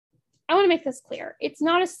I want to make this clear. It's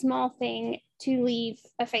not a small thing to leave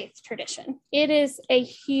a faith tradition. It is a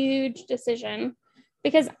huge decision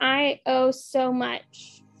because I owe so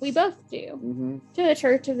much, we both do, to the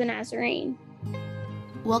Church of the Nazarene.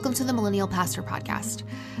 Welcome to the Millennial Pastor Podcast.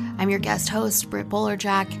 I'm your guest host, Britt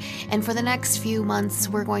Bolerjack, and for the next few months,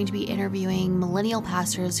 we're going to be interviewing millennial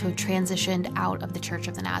pastors who have transitioned out of the Church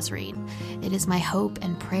of the Nazarene. It is my hope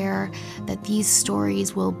and prayer that these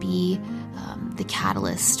stories will be the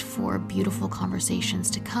catalyst for beautiful conversations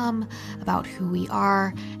to come about who we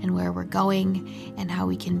are and where we're going and how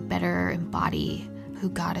we can better embody who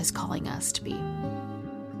God is calling us to be.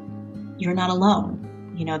 You're not alone.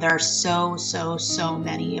 You know, there are so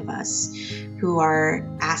many of us who are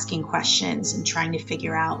asking questions and trying to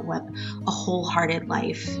figure out what a wholehearted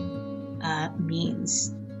life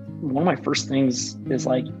means. One of my first things is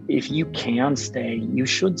like, if you can stay, you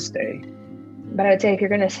should stay. But I would say if you're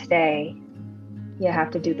going to stay, you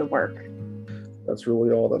have to do the work. That's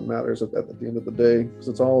really all that matters at the end of the day, because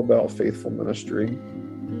it's all about faithful ministry.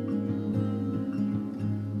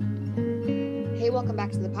 Hey, welcome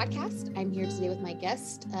back to the podcast. I'm here today with my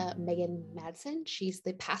guest, Megan Madsen. She's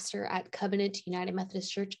the pastor at Covenant United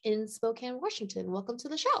Methodist Church in Spokane, Washington. Welcome to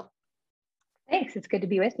the show. Thanks. It's good to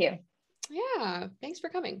be with you. Yeah, thanks for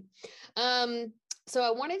coming. So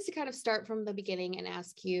I wanted to kind of start from the beginning and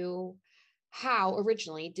ask you, how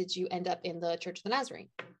originally did you end up in the Church of the Nazarene?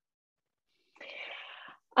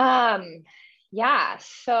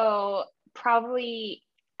 So probably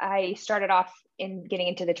I started off in getting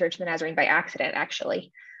into the Church of the Nazarene by accident,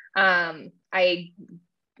 actually. I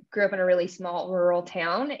grew up in a really small rural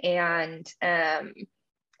town, and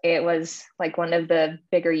it was like one of the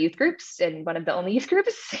bigger youth groups and one of the only youth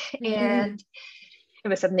groups, and it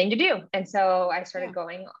was something to do. And so I started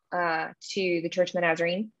going to the Church of the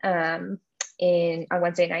Nazarene on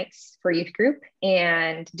Wednesday nights for youth group,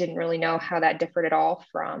 and didn't really know how that differed at all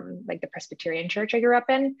from like the Presbyterian church I grew up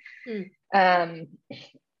in.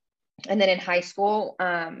 And then in high school,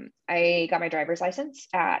 I got my driver's license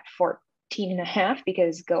at 14 and a half,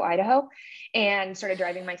 because go Idaho, and started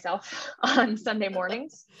driving myself on Sunday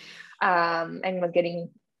mornings, and was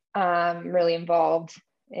getting really involved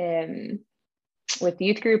with the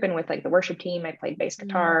youth group and with like the worship team. I played bass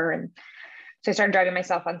guitar, and so I started driving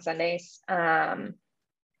myself on Sundays, and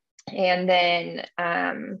then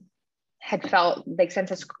had felt like sense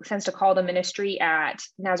to call to ministry at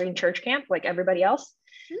Nazarene Church Camp, like everybody else,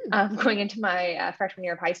 going into my freshman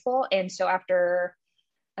year of high school. And so after,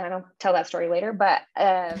 and I'll tell that story later, but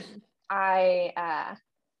so I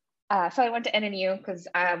went to NNU because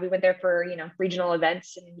we went there for, regional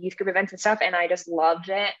events and youth group events and stuff. And I just loved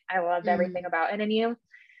it. I loved everything about NNU.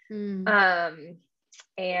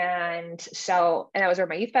 And that was where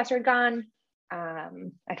my youth pastor had gone.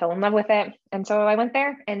 I fell in love with it. And so I went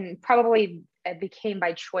there, and probably it became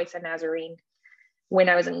by choice a Nazarene when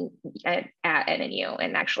I was at NNU,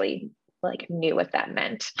 and actually like knew what that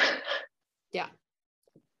meant. Yeah.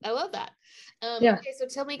 I love that. Okay, so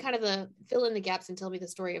tell me kind of fill in the gaps and tell me the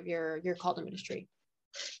story of your call to ministry.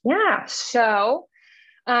 Yeah. So,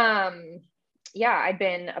 I'd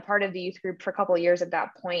been a part of the youth group for a couple of years at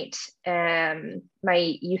that point.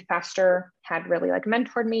 My youth pastor had really like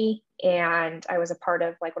mentored me, and I was a part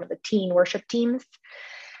of like one of the teen worship teams.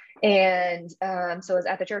 And so I was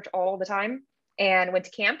at the church all the time, and went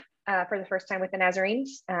to camp for the first time with the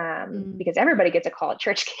Nazarenes, because everybody gets a call at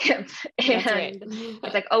church camp. And right.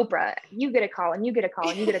 It's like Oprah, you get a call and you get a call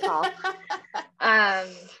and you get a call.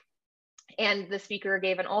 And the speaker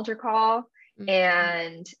gave an altar call,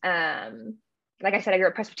 and like I said, I grew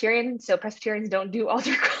up Presbyterian, so Presbyterians don't do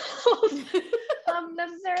altar calls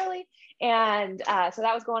necessarily. And so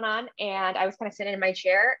that was going on, and I was kind of sitting in my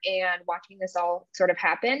chair and watching this all sort of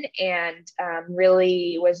happen, and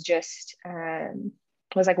really was just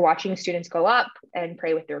was like watching students go up and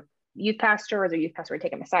pray with their youth pastor, or their youth pastor would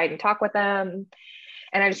take them aside and talk with them.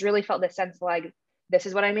 And I just really felt this sense like, this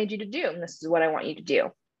is what I made you to do, and this is what I want you to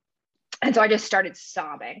do. And so I just started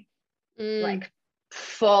sobbing, like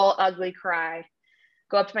full ugly cry,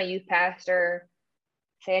 go up to my youth pastor,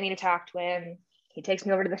 say I need to talk to him. He takes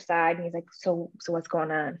me over to the side, and he's like, so what's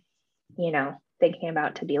going on? Thinking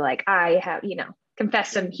about to be like, I have,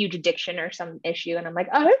 confess some huge addiction or some issue. And I'm like,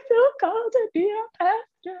 I feel called to be a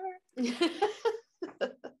pastor.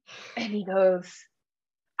 And he goes,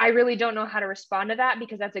 I really don't know how to respond to that,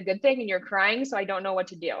 because that's a good thing and you're crying. So I don't know what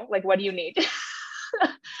to do. Like, what do you need?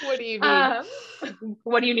 What do you need?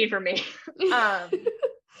 What do you need from me?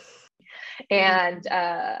 And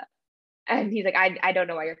he's like, I don't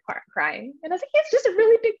know why you're crying. And I was like, it's just a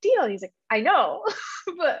really big deal. He's like, I know,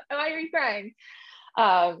 but why are you crying?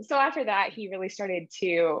 So after that, he really started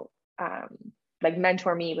to like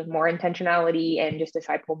mentor me with more intentionality and just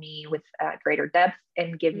disciple me with greater depth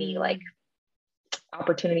and give me like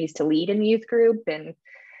opportunities to lead in the youth group. And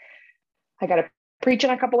I got to preach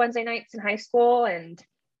on a couple Wednesday nights in high school, and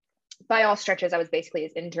by all stretches I was basically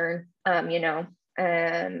his intern,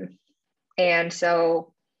 and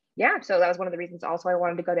so so that was one of the reasons also I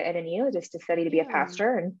wanted to go to NNU, just to study to be a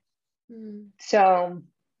pastor. And so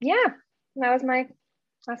that's my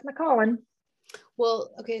calling.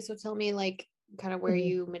 Well, okay, so tell me like kind of where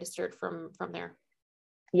you ministered from there.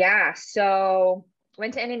 Yeah, so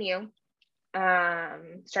went to NNU,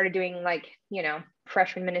 started doing like,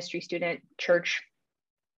 freshman ministry student church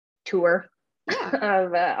tour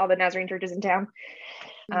of all the Nazarene churches in town.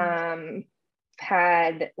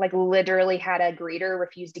 Had like literally had a greeter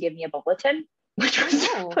refuse to give me a bulletin, which was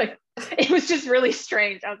like, it was just really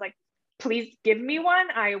strange. I was like, please give me one.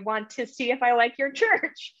 I want to see if I like your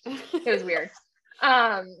church. It was weird.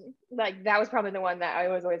 Like that was probably the one that I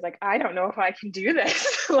was always like, I don't know if I can do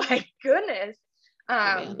this. Like, goodness.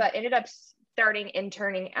 But ended up starting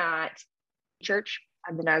interning at church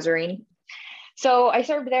of the Nazarene. So I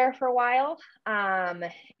served there for a while.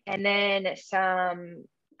 And then some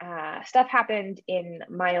stuff happened in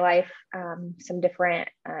my life, some different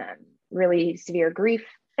really severe grief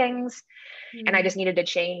things. And I just needed to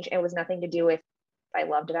change. It was nothing to do with, I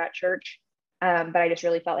loved that church. But I just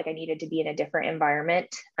really felt like I needed to be in a different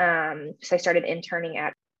environment. So I started interning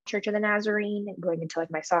at Church of the Nazarene, going into like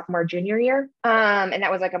my sophomore, junior year. And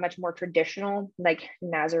that was like a much more traditional, like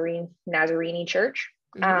Nazarene church.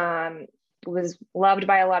 Was loved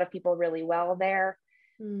by a lot of people really well there.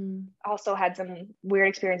 Also had some weird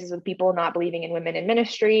experiences with people not believing in women in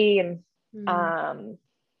ministry. And,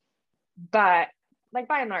 but like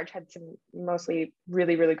by and large had some mostly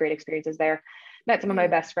really, really great experiences there. Met some of my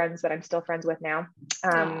best friends that I'm still friends with now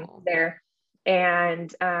there.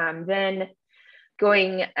 And then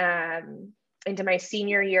going into my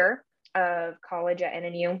senior year of college at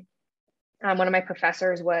NNU, one of my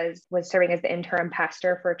professors was serving as the interim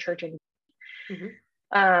pastor for a church in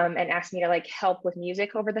and asked me to like help with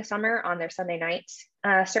music over the summer on their Sunday nights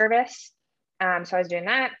service. So I was doing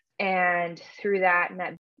that, and through that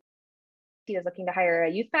met, he was looking to hire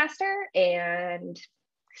a youth pastor, and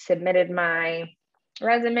submitted my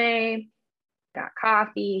resume, got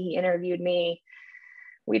coffee, he interviewed me.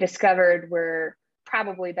 We discovered we're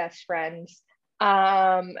probably best friends,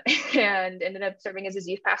 and ended up serving as his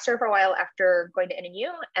youth pastor for a while after going to NNU.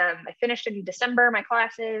 I finished in December my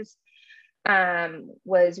classes,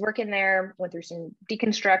 was working there, went through some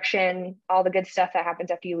deconstruction, all the good stuff that happens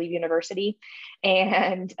after you leave university,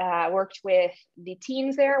 and worked with the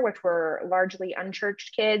teens there, which were largely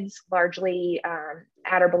unchurched kids, largely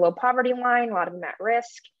at or below poverty line, a lot of them at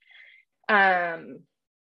risk,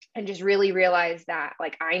 and just really realized that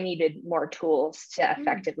like I needed more tools to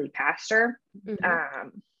effectively pastor,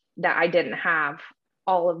 that I didn't have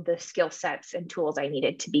all of the skill sets and tools I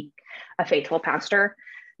needed to be a faithful pastor.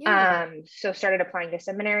 So started applying to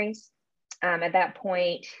seminaries. At that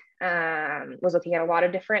point, was looking at a lot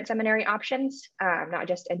of different seminary options, not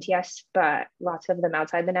just NTS, but lots of them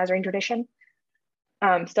outside the Nazarene tradition.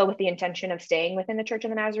 Still with the intention of staying within the Church of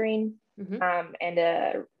the Nazarene. And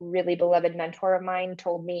a really beloved mentor of mine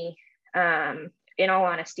told me, in all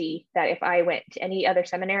honesty, that if I went to any other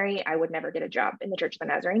seminary, I would never get a job in the Church of the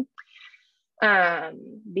Nazarene.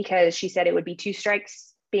 Because she said it would be two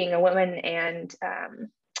strikes, being a woman and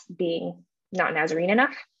being not Nazarene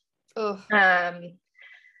enough.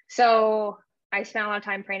 So I spent a lot of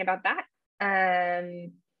time praying about that.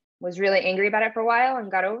 Was really angry about it for a while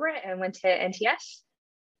and got over it and went to NTS,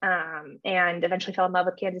 and eventually fell in love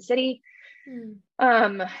with Kansas City.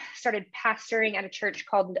 Started pastoring at a church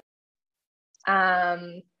called,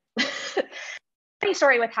 funny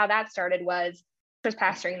story with how that started was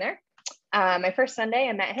pastoring there. My first Sunday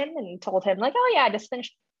I met him and told him like, oh yeah, I just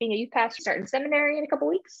finished being a youth pastor, starting seminary in a couple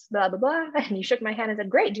weeks, blah, blah, blah. And he shook my hand and said,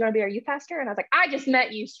 great, do you want to be our youth pastor? And I was like, I just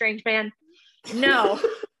met you, strange man. No,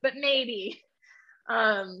 but maybe.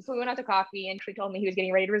 So we went out to coffee and he told me he was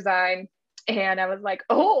getting ready to resign. And I was like,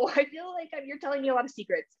 oh, I feel like you're telling me a lot of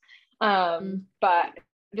secrets. But I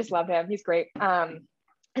just love him. He's great. And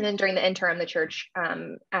then during the interim, the church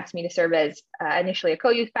asked me to serve as initially a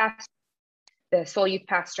co-youth pastor, the sole youth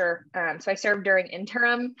pastor. So I served during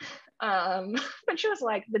interim, which was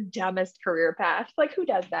like the dumbest career path. Like, who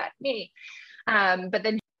does that? Me. But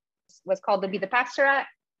then was called to be the pastorate.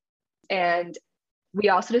 And we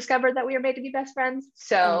also discovered that we were made to be best friends.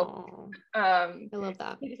 So I love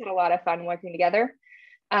that. We just had a lot of fun working together.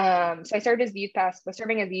 So I served as the youth pastor, was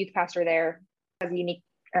serving as the youth pastor there, as a unique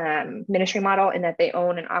ministry model in that they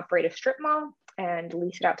own and operate a strip mall and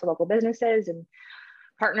lease it out to local businesses and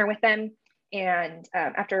partner with them. And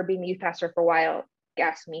after being the youth pastor for a while, he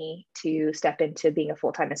asked me to step into being a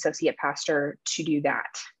full-time associate pastor to do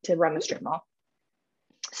that, to run the strip mall.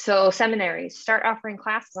 So seminaries start offering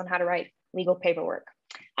classes on how to write legal paperwork.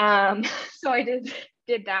 So I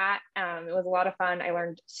did that. It was a lot of fun. I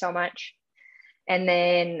learned so much. And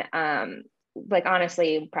then, like,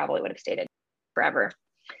 honestly, probably would have stayed forever,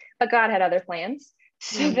 but God had other plans.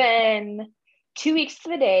 So then 2 weeks to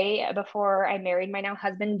the day before I married my now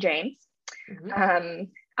husband, James,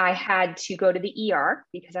 I had to go to the ER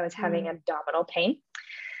because I was having abdominal pain.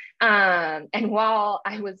 And while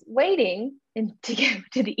I was waiting to get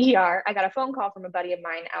to the ER, I got a phone call from a buddy of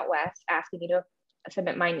mine out west asking me to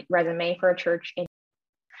submit my resume for a church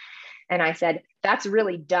and I said, that's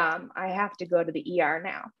really dumb. I have to go to the ER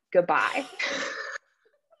now. Goodbye.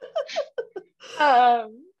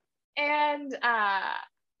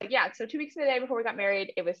 Yeah, so 2 weeks to the day before we got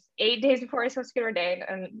married, it was 8 days before I was supposed to get ordained,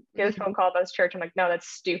 and get this phone call about this church. I'm like, no, that's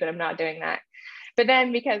stupid. I'm not doing that. But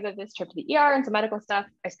then because of this trip to the ER and some medical stuff,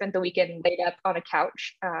 I spent the weekend laid up on a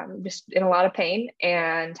couch, just in a lot of pain,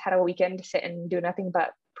 and had a weekend to sit and do nothing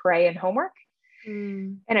but pray and homework.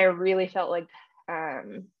 And I really felt like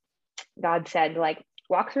God said, like,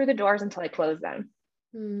 walk through the doors until I close them.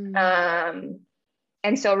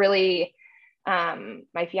 And so really,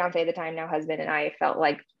 my fiance at the time, now husband, and I felt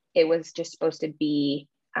like it was just supposed to be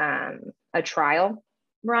a trial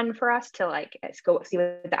run for us to like go see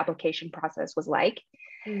what the application process was like.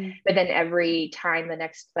 But then every time the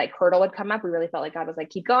next like hurdle would come up, we really felt like God was like,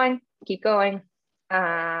 keep going,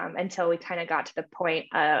 until we kind of got to the point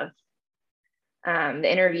of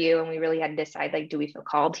the interview, and we really had to decide, like, do we feel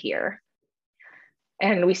called here?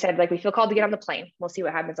 And we said, like, we feel called to get on the plane. We'll see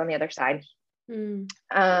what happens on the other side.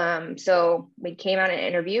 So we came out and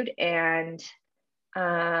interviewed, and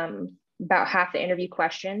about half the interview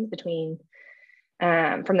questions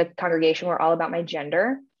from the congregation were all about my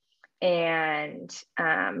gender and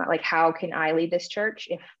like, how can I lead this church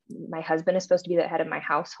if my husband is supposed to be the head of my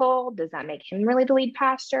household? Does that make him really the lead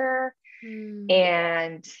pastor?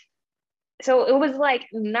 And so it was like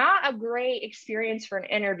not a great experience for an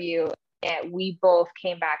interview. And we both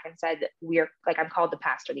came back and said, I'm called to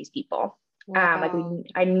pastor these people. Wow.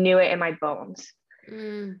 I knew it in my bones.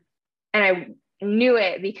 And I knew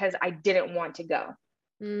it because I didn't want to go.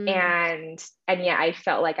 And yet I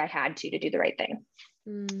felt like I had to do the right thing.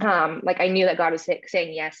 Like, I knew that God was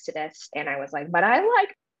saying yes to this. And I was like, but I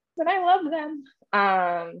love them.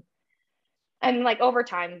 And like over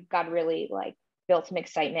time, God really like built some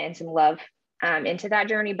excitement and some love into that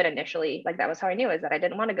journey. But initially, like, that was how I knew, is that I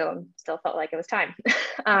didn't want to go and still felt like it was time.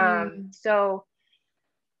 So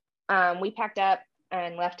we packed up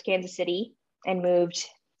and left Kansas City and moved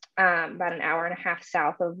about an hour and a half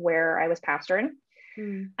south of where I was pastoring,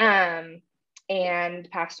 and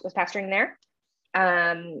was pastoring there.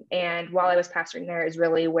 And while I was pastoring there is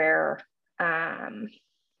really where,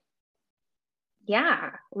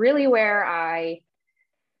 where I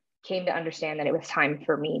came to understand that it was time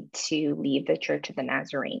for me to leave the Church of the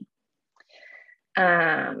Nazarene.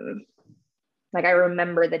 Like, I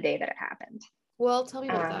remember the day that it happened. Well, tell me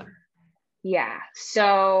about that. Yeah.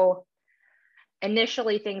 So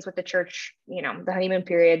initially, things with the church, the honeymoon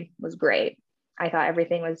period was great. I thought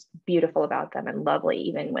everything was beautiful about them and lovely,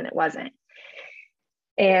 even when it wasn't.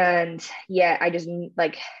 And yet I just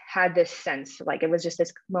like had this sense, like, it was just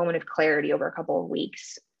this moment of clarity over a couple of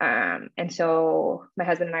weeks. And so my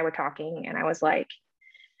husband and I were talking, and I was like,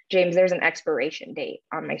 James, there's an expiration date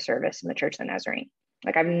on my service in the Church of the Nazarene.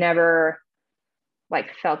 Like, I've never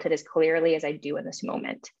like felt it as clearly as I do in this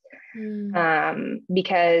moment.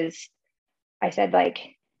 Because I said, like,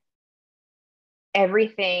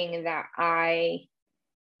 everything that I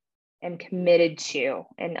am committed to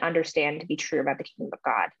and understand to be true about the kingdom of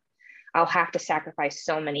God, I'll have to sacrifice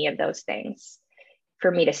so many of those things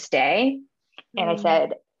for me to stay. And I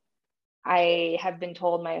said, I have been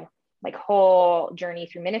told my like whole journey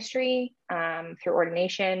through ministry, through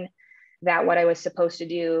ordination, that what I was supposed to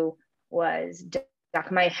do was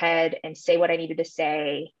duck my head and say what I needed to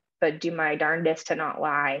say, but do my darndest to not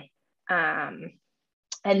lie. And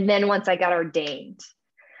then once I got ordained,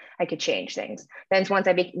 I could change things. Then once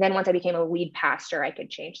I became a lead pastor, I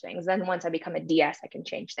could change things. Then once I become a DS, I can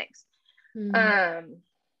change things.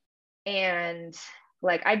 And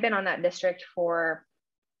like, I'd been on that district for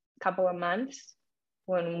a couple of months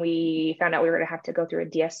when we found out we were going to have to go through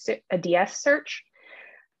a DS search.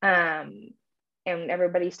 And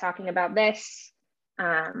everybody's talking about this.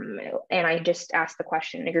 And I just asked the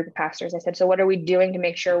question in a group of pastors. I said, so what are we doing to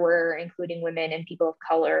make sure we're including women and people of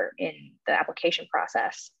color in the application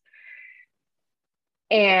process?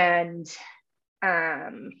 And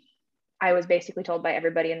I was basically told by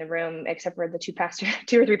everybody in the room, except for the two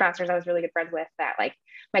or three pastors I was really good friends with, that like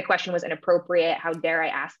my question was inappropriate. How dare I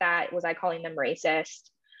ask that? Was I calling them racist?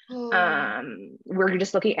 We're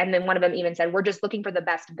just looking. And then one of them even said, we're just looking for the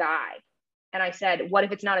best guy. And I said, what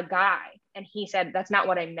if it's not a guy? And he said, that's not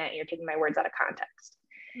what I meant. You're taking my words out of context.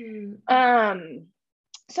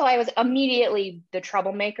 So I was immediately the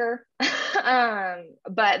troublemaker, but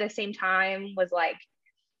at the same time was like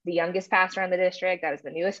the youngest pastor on the district. I was the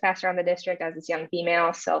newest pastor on the district. I was this young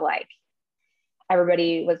female. So like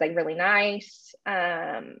everybody was like really nice.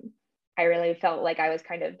 I really felt like I was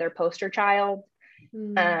kind of their poster child.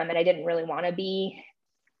 And I didn't really want to be.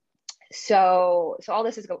 So all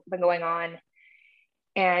this has been going on,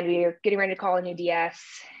 and we were getting ready to call a new DS,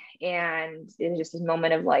 and it was just this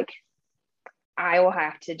moment of like, I will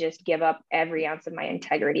have to just give up every ounce of my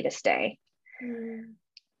integrity to stay. And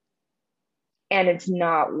it's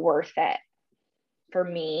not worth it for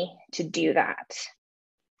me to do that.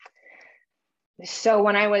 So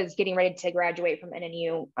when I was getting ready to graduate from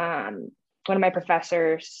NNU, one of my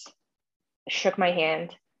professors shook my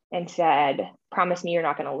hand and said, promise me you're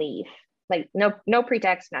not going to leave. Like no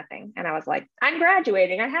pretext, nothing. And I was like, I'm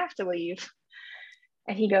graduating, I have to leave.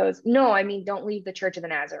 And he goes, no, I mean, don't leave the Church of the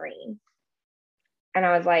Nazarene. And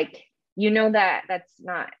I was like, you know, it's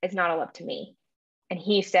not all up to me. And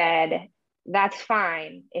he said, that's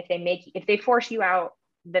fine. If they force you out,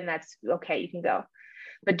 then that's okay. You can go,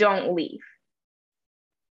 but don't leave.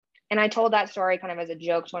 And I told that story kind of as a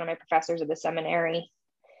joke to one of my professors at the seminary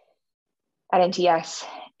at NTS.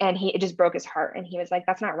 And it just broke his heart. And he was like,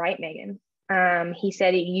 that's not right, Megan. He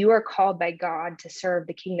said, you are called by God to serve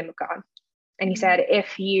the kingdom of God. And he said,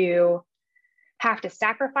 if you have to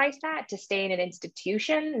sacrifice that to stay in an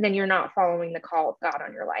institution, then you're not following the call of God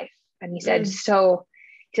on your life. And he said,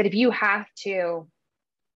 if you have to,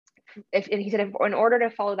 if in order to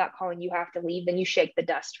follow that calling, you have to leave, then you shake the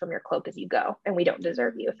dust from your cloak as you go. And we don't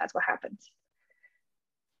deserve you if that's what happens.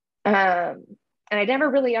 And I never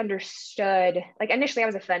really understood, like initially I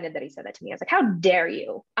was offended that he said that to me. I was like, how dare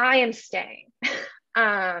you? I am staying.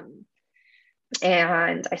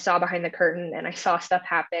 And I saw behind the curtain and I saw stuff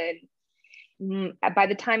happen. By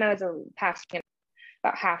the time I was a pastor,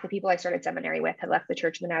 about half the people I started seminary with had left the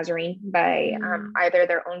Church of the Nazarene by either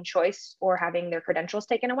their own choice or having their credentials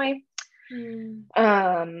taken away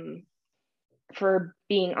for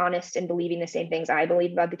being honest and believing the same things I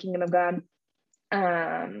believe about the kingdom of God.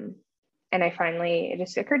 And it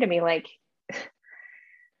just occurred to me like,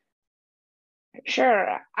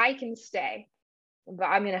 sure, I can stay, but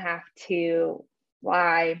I'm going to have to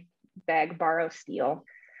lie, beg, borrow, steal.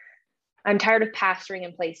 I'm tired of pastoring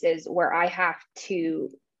in places where I have to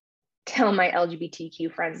tell my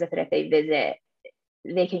LGBTQ friends that if they visit,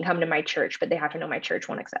 they can come to my church, but they have to know my church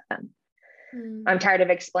won't accept them. I'm tired of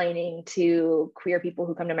explaining to queer people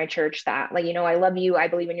who come to my church that, like, you know, I love you, I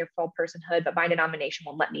believe in your full personhood, but my denomination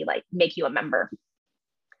won't let me like make you a member.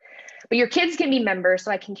 But your kids can be members,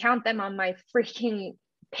 so I can count them on my freaking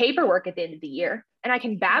paperwork at the end of the year. And I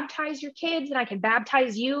can baptize your kids and I can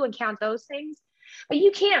baptize you and count those things. But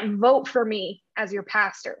you can't vote for me as your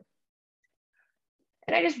pastor.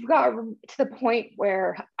 And I just got to the point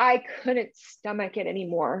where I couldn't stomach it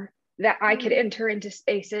anymore, that I could enter into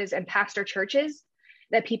spaces and pastor churches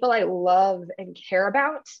that people I love and care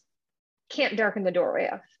about can't darken the doorway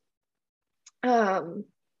of.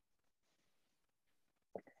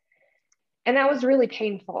 And that was really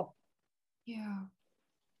painful. Yeah.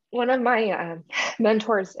 One of my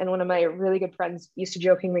mentors and one of my really good friends used to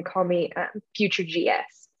jokingly call me future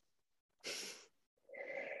GS.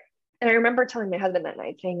 And I remember telling my husband that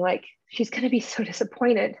night saying, like, she's going to be so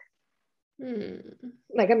disappointed.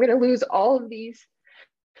 Like, I'm going to lose all of these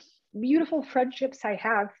beautiful friendships I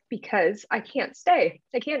have because I can't stay.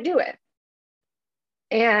 I can't do it.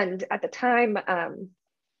 And at the time,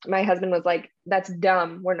 my husband was like, that's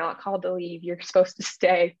dumb. We're not called to leave. You're supposed to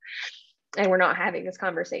stay. And we're not having this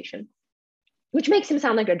conversation, which makes him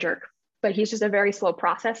sound like a jerk, but he's just a very slow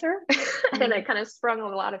processor. And I kind of sprung a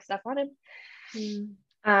lot of stuff on him.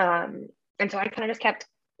 And so I kind of just kept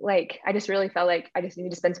like, I just really felt like I just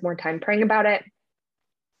needed to spend some more time praying about it.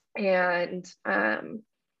 And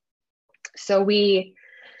so I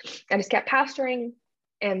just kept pastoring,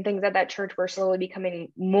 and things at that church were slowly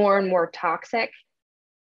becoming more and more toxic,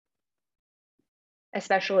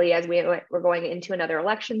 especially as we're going into another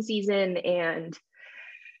election season. And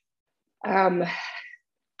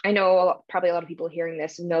I know probably a lot of people hearing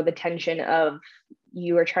this know the tension of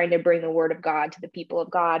you are trying to bring the word of God to the people of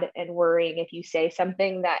God and worrying if you say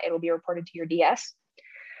something that it will be reported to your DS.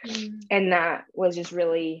 And that was just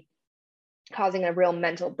really causing a real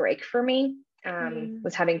mental break for me.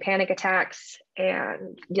 Was having panic attacks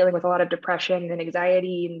and dealing with a lot of depression and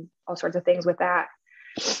anxiety and all sorts of things with that,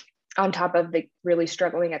 on top of the really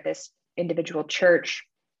struggling at this individual church.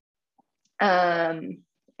 And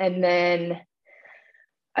then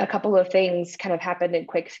a couple of things kind of happened in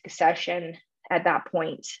quick succession at that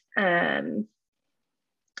point. The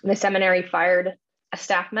seminary fired a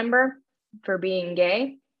staff member for being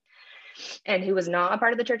gay and who was not a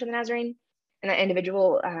part of the Church of the Nazarene. And that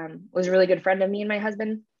individual was a really good friend of me and my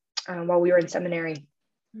husband while we were in seminary.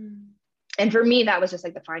 And for me, that was just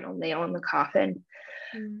like the final nail in the coffin.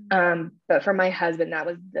 But for my husband, that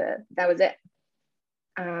was it.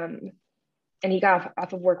 And he got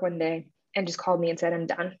off of work one day and just called me and said, "I'm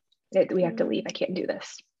done. We have to leave. I can't do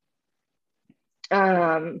this."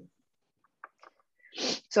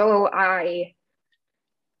 So I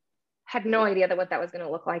had no idea what that was going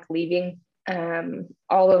to look like leaving.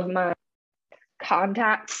 All of my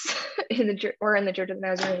contacts in the Church of the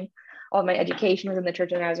Nazarene. All of my education was in the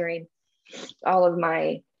Church of the Nazarene. All of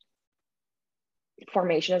my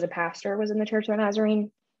formation as a pastor was in the Church of the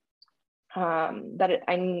Nazarene.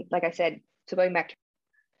 Like I said, so going back to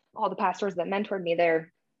all the pastors that mentored me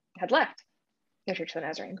there had left the Church of the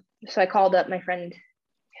Nazarene. So I called up my friend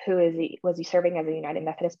who was serving as a United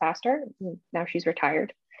Methodist pastor. Now she's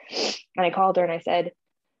retired. And I called her and I said,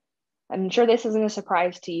 "I'm sure this isn't a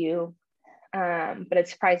surprise to you, but it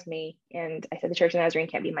surprised me." And I said, "The Church of the Nazarene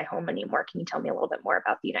can't be my home anymore. Can you tell me a little bit more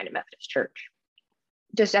about the United Methodist Church?"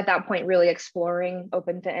 Just at that point, really exploring,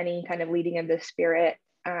 open to any kind of leading of the Spirit.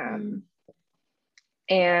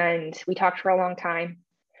 And we talked for a long time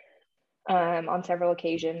on several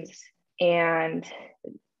occasions. And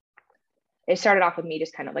it started off with me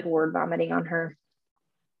just kind of like word vomiting on her.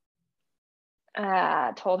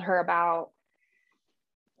 Told her about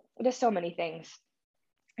just so many things.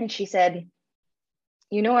 And she said,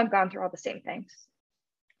 "I've gone through all the same things."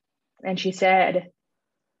 And she said,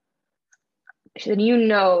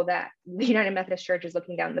 that the United Methodist Church is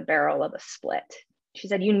looking down the barrel of a split. She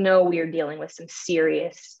said, "We are dealing with some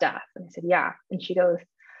serious stuff." And I said, "Yeah." And she goes,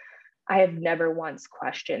 "I have never once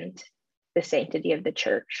questioned the sanctity of the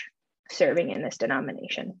church serving in this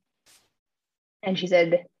denomination." And she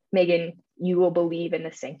said, "Megan, you will believe in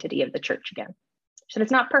the sanctity of the church again." She said,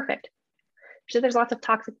 "It's not perfect." She said, "There's lots of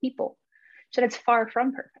toxic people." She said, "It's far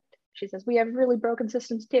from perfect." She says, "We have really broken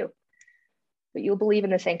systems too, but you'll believe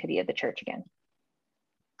in the sanctity of the church again."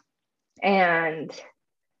 And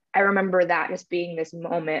I remember that just being this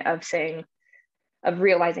moment of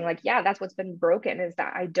realizing like, yeah, that's what's been broken, is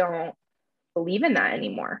that I don't believe in that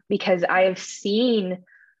anymore, because I have seen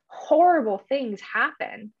horrible things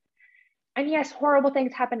happen. And yes, horrible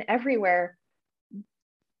things happen everywhere,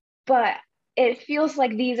 but it feels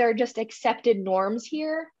like these are just accepted norms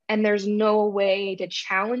here, and there's no way to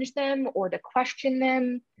challenge them or to question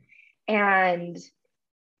them. And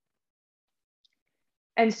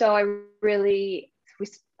so I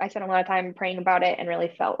spent a lot of time praying about it, and really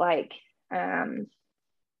felt like, the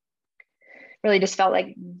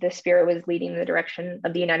Spirit was leading the direction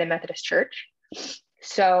of the United Methodist Church.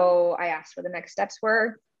 So I asked what the next steps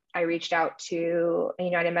were. I reached out to a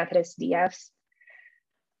United Methodist DS,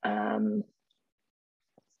 who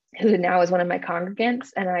now is one of my congregants,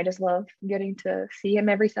 and I just love getting to see him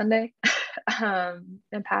every Sunday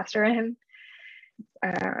and pastor him.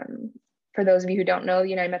 For those of you who don't know, the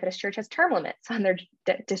United Methodist Church has term limits on their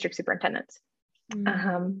district superintendents.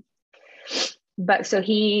 But so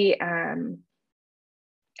I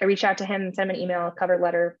reached out to him, sent him an email, a cover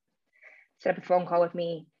letter, set up a phone call with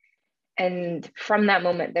me. And from that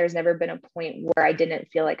moment, there's never been a point where I didn't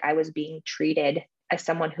feel like I was being treated as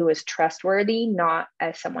someone who is trustworthy, not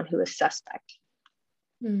as someone who is suspect.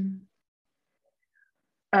 And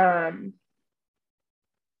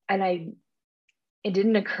it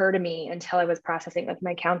didn't occur to me until I was processing with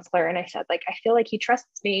my counselor. And I said, like, I feel like he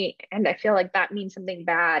trusts me, and I feel like that means something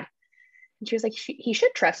bad. And she was like, he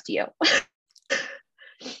should trust you.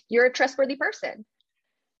 You're a trustworthy person.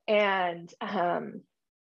 And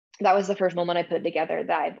that was the first moment I put together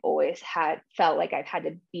that I've always felt like I've had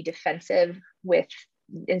to be defensive with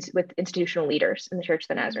institutional leaders in the Church of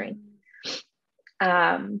the Nazarene.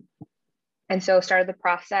 And so started the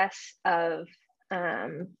process of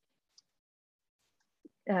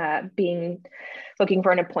looking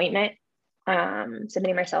for an appointment,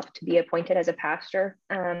 submitting myself to be appointed as a pastor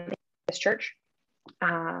in this church.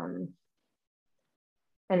 And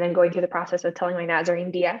then going through the process of telling my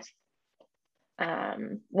Nazarene DS.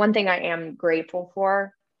 One thing I am grateful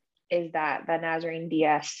for is that the Nazarene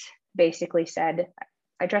DS basically said,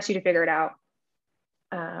 "I trust you to figure it out."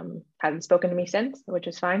 Hasn't spoken to me since, which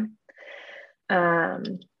is fine.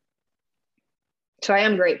 So I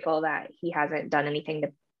am grateful that he hasn't done anything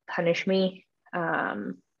to punish me,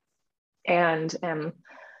 and am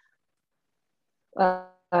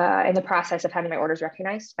in the process of having my orders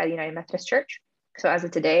recognized by the United Methodist Church. So as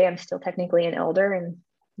of today, I'm still technically an elder in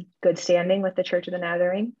good standing with the Church of the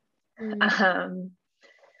Nazarene. But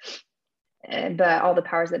all the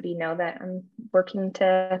powers that be know that I'm working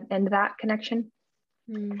to end that connection.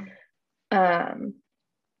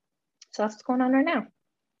 So that's what's going on right now.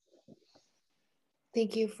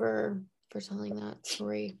 Thank you for telling that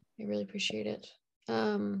story. I really appreciate it.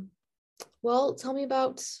 Well, tell me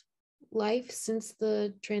about life since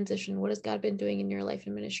the transition. What has God been doing in your life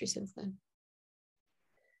and ministry since then?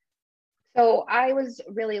 So I was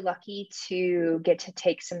really lucky to get to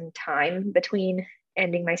take some time between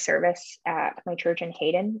ending my service at my church in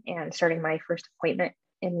Hayden and starting my first appointment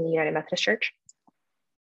in the United Methodist Church.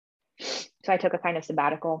 So I took a kind of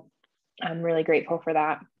sabbatical. I'm really grateful for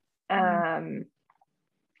that.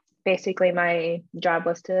 Basically, my job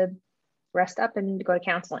was to rest up and go to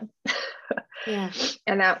counseling. Yeah.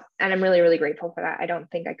 And I'm really, really grateful for that. I don't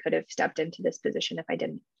think I could have stepped into this position if I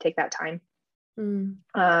didn't take that time.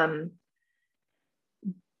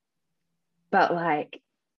 But like,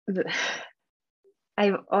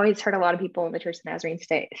 I've always heard a lot of people in the Church of the Nazarene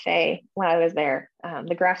say when I was there,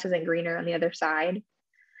 the grass isn't greener on the other side.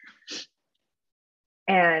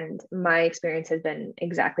 And my experience has been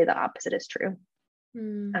exactly the opposite is true.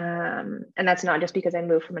 And that's not just because I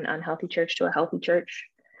moved from an unhealthy church to a healthy church.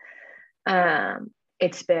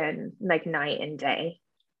 It's been like night and day.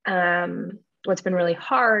 What's been really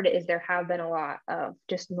hard is there have been a lot of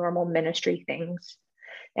just normal ministry things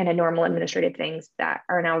and a normal administrative things that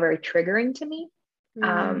are now very triggering to me.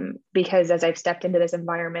 Because as I've stepped into this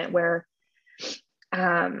environment where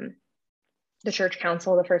the church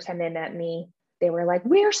council, the first time they met me, they were like,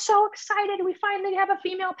 "We're so excited. We finally have a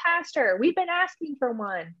female pastor. We've been asking for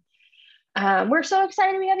one. We're so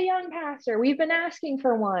excited we have a young pastor. We've been asking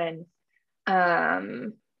for one."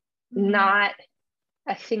 Not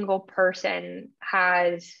a single person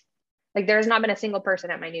there's not been a single person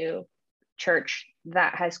at my new church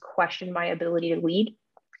that has questioned my ability to lead,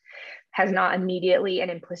 has not immediately and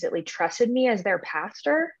implicitly trusted me as their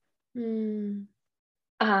pastor.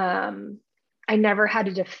 I never had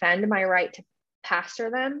to defend my right to pastor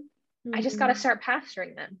them. I just got to start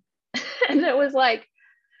pastoring them. And it was like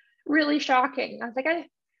really shocking. I was like,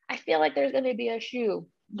 I feel like there's going to be a shoe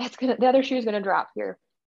the other shoe is going to drop here.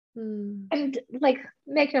 And like,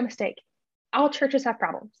 make no mistake, all churches have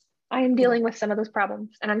problems. I am dealing with some of those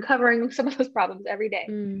problems and I'm covering some of those problems every day.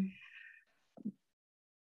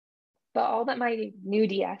 But all that my new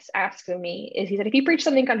DS asks of me is, he said, if you preach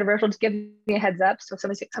something controversial, just give me a heads up. So if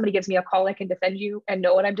somebody gives me a call, I can defend you and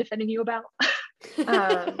know what I'm defending you about.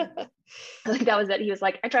 I think that was it. He was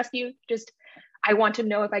like, I trust you. Just, I want to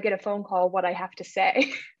know if I get a phone call, what I have to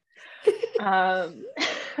say.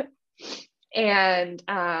 And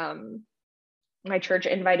my church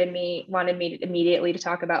wanted me immediately to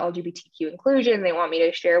talk about LGBTQ inclusion. They want me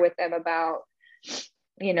to share with them about,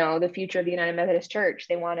 the future of the United Methodist Church.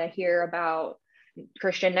 They want to hear about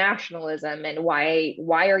Christian nationalism and why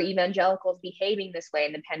are evangelicals behaving this way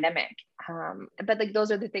in the pandemic. But like,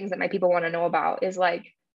 those are the things that my people want to know about, is like,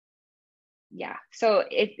 yeah. So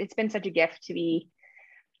it's been such a gift to be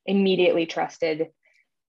immediately trusted,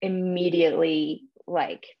 immediately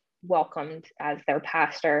like welcomed as their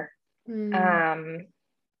pastor. And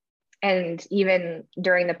even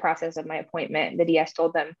during the process of my appointment, the DS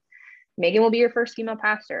told them, Megan will be your first female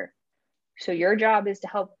pastor. So your job is to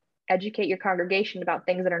help educate your congregation about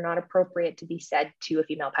things that are not appropriate to be said to a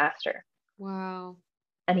female pastor. Wow.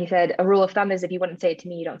 And he said, a rule of thumb is if you wouldn't say it to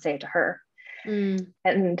me, you don't say it to her. And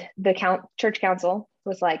the church council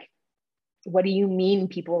was like, what do you mean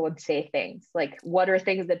people would say things? Like, what are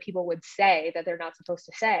things that people would say that they're not supposed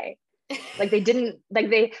to say? Like,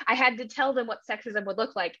 I had to tell them what sexism would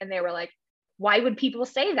look like. And they were like, why would people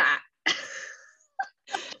say that?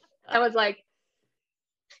 I was like,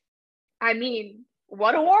 I mean,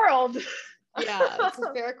 what a world. Yeah, it's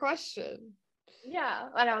a fair question. Yeah.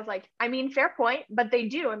 And I was like, I mean, fair point, but they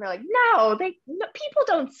do. And they're like, no, people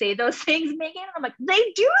don't say those things, Megan. I'm like,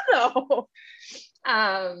 they do though.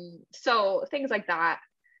 So things like that.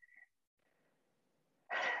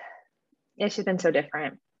 It's just been so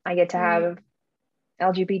different. I get to have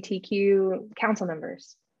LGBTQ council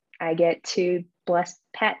members. I get to bless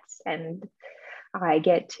pets, and I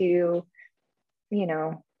get to,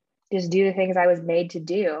 just do the things I was made to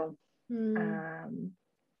do. And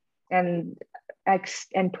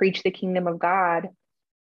preach the kingdom of God,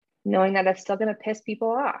 knowing that that's still going to piss people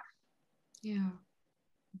off. Yeah.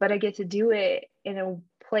 but I get to do it in a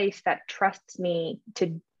place that trusts me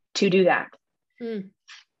to do that.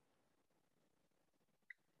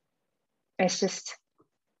 It's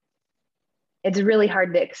really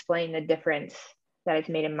hard to explain the difference that it's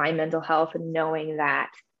made in my mental health, and knowing that,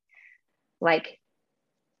 like,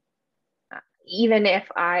 even if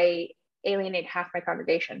I alienate half my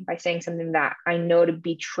congregation by saying something that I know to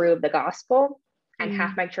be true of the gospel, and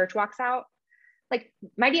half my church walks out, like,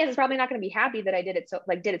 my DS is probably not going to be happy that I did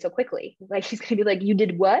it so quickly. Like, he's going to be like, you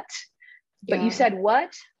did what? But you said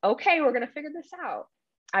what? Okay, we're going to figure this out.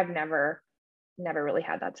 I've never really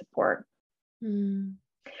had that support. I don't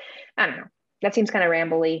know. That seems kind of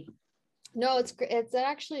rambly. No, it's great. That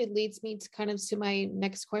actually leads me to kind of to my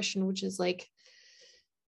next question, which is like,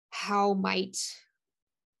 how might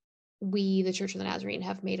we, the Church of the Nazarene,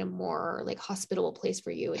 have made a more like hospitable place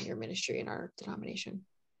for you and your ministry in our denomination?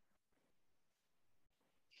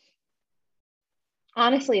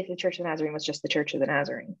 Honestly, if the Church of the Nazarene was just the Church of the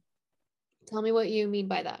Nazarene. Tell me what you mean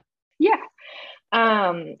by that. Yeah.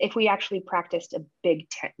 If we actually practiced a big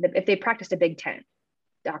tent, if they practiced a big tent,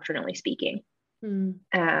 doctrinally speaking.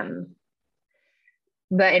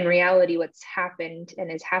 But in reality, what's happened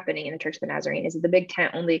and is happening in the Church of the Nazarene is that the big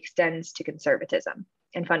tent only extends to conservatism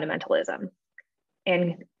and fundamentalism,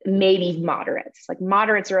 and maybe moderates. Like,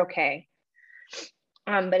 moderates are okay.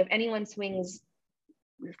 But if anyone swings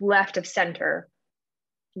left of center,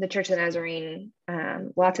 the Church of the Nazarene,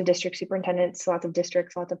 lots of district superintendents, lots of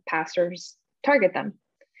districts, lots of pastors target them.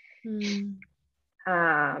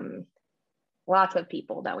 Lots of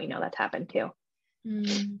people that we know that's happened to.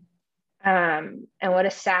 And what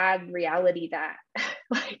a sad reality that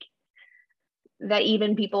like that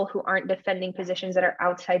even people who aren't defending positions that are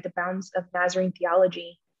outside the bounds of Nazarene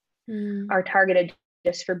theology are targeted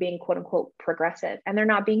just for being quote unquote progressive. And they're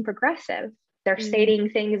not being progressive. They're stating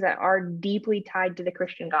things that are deeply tied to the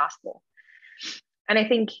Christian gospel. And I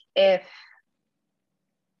think that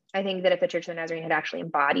if the Church of the Nazarene had actually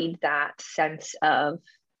embodied that sense of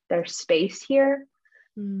there's space here,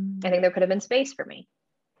 I think there could have been space for me.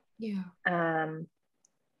 Yeah.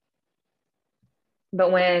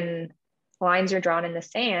 But when lines are drawn in the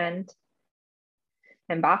sand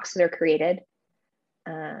and boxes are created,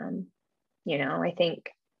 I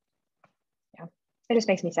think, it just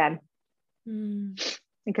makes me sad.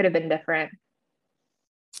 It could have been different.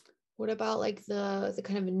 What about like the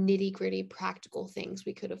kind of nitty gritty practical things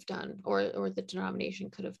we could have done, or the denomination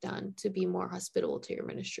could have done to be more hospitable to your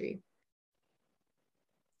ministry?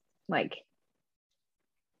 Like,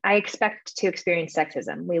 I expect to experience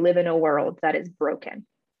sexism. We live in a world that is broken.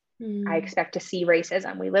 I expect to see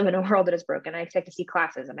racism. We live in a world that is broken. I expect to see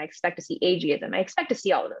classism. I expect to see ageism. I expect to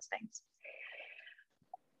see all of those things.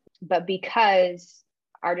 But because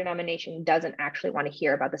our denomination doesn't actually want to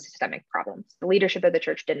hear about the systemic problems, the leadership of the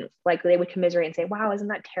church didn't, like, they would commiserate and say, wow, isn't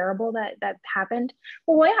that terrible that happened?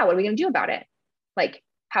 Well, yeah, what are we going to do about it? Like,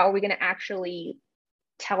 how are we going to actually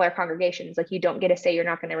tell our congregations, like, you don't get to say you're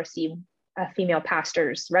not going to receive a female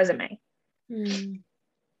pastor's resume.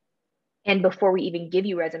 And before we even give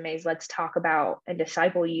you resumes, let's talk about and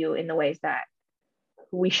disciple you in the ways that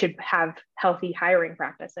we should have healthy hiring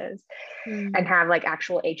practices and have like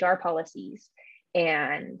actual HR policies,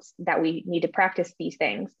 and that we need to practice these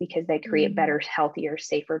things because they create better, healthier,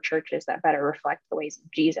 safer churches that better reflect the ways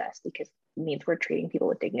of Jesus, because it means we're treating people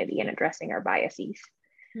with dignity and addressing our biases.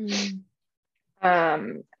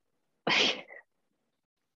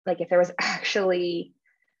 Like if there was actually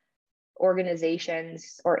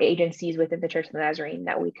organizations or agencies within the Church of the Nazarene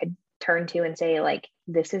that we could turn to and say, like,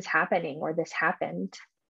 this is happening or this happened.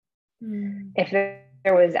 If there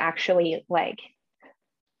was actually, like,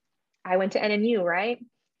 I went to NNU, right?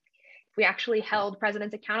 If we actually held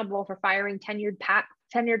presidents accountable for firing tenured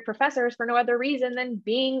professors for no other reason than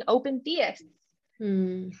being open theists,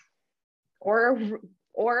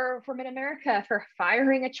 or for Mid-America for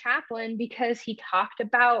firing a chaplain because he talked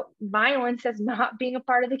about violence as not being a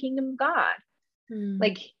part of the kingdom of God.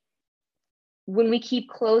 Like, when we keep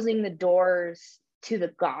closing the doors to the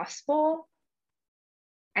gospel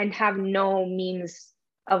and have no means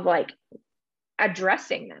of like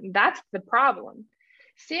addressing them, that's the problem.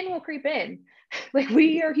 Sin will creep in. Like,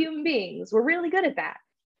 we are human beings. We're really good at that.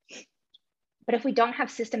 But if we don't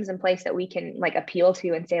have systems in place that we can like appeal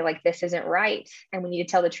to and say, like, this isn't right and we need to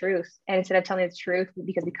tell the truth, and instead of telling the truth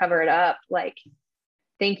because we cover it up, like,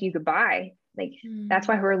 thank you, goodbye. Like, that's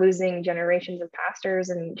why we're losing generations of pastors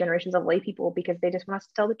and generations of lay people, because they just want us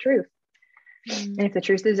to tell the truth. And if the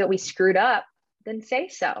truth is that we screwed up, then say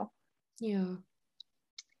so. Yeah.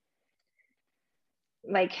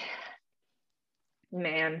 Like,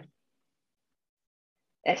 man,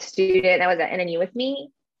 a student that was at NNU with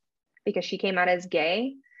me, because she came out as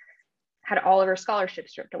gay, had all of her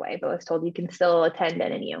scholarships stripped away, but was told you can still attend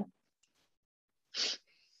NNU.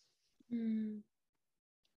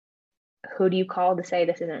 Who do you call to say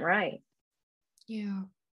this isn't right? Yeah.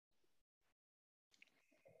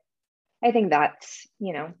 I think that's,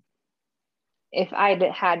 if I'd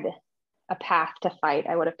had a path to fight,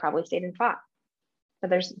 I would have probably stayed and fought.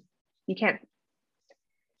 But you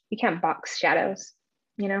can't box shadows,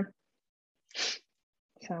 So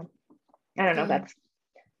I don't know if that's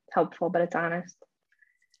helpful, but it's honest.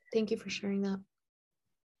 Thank you for sharing that.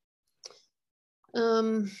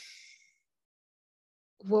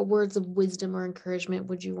 What words of wisdom or encouragement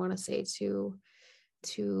would you want to say to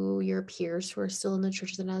your peers who are still in the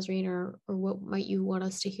Church of the Nazarene, or what might you want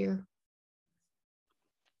us to hear?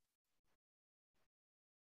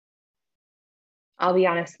 I'll be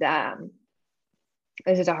honest,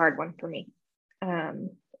 this is a hard one for me.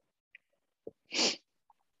 I'm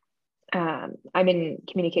in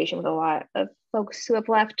communication with a lot of folks who have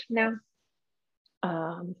left now.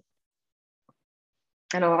 And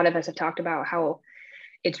a lot of us have talked about how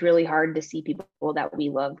it's really hard to see people that we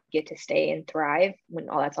love get to stay and thrive when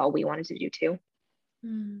that's all we wanted to do too.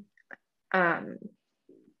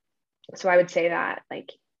 So I would say that,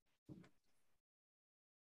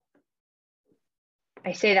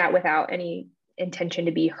 I say that without any intention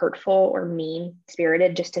to be hurtful or mean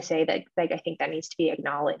spirited, just to say that, I think that needs to be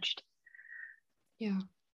acknowledged. Yeah.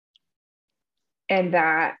 And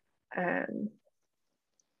that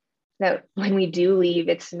when we do leave,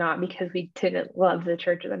 it's not because we didn't love the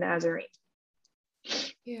Church of the Nazarene.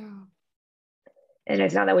 Yeah. And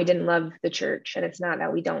it's not that we didn't love the church, and it's not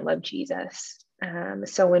that we don't love Jesus.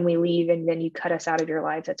 So when we leave and then you cut us out of your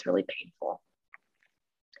lives, that's really painful.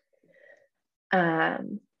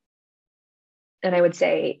 And I would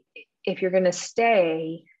say, if you're going to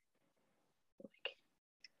stay,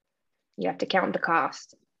 you have to count the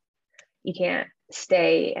cost. You can't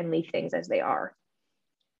stay and leave things as they are.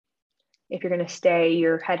 If you're going to stay,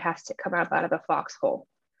 your head has to come up out of the foxhole.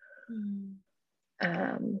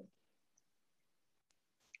 And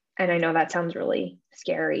I know that sounds really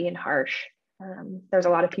scary and harsh. There's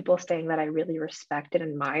a lot of people staying that I really respect and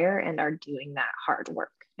admire and are doing that hard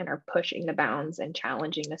work and are pushing the bounds and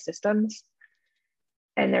challenging the systems.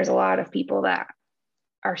 And there's a lot of people that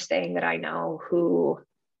are staying that I know who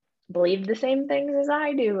believe the same things as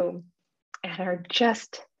I do and are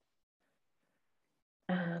just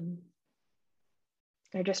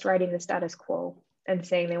they're just writing the status quo and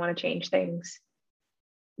saying they want to change things,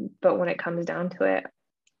 but when it comes down to it,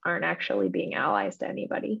 aren't actually being allies to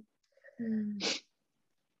anybody. And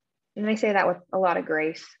I say that with a lot of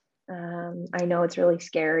grace. I know it's really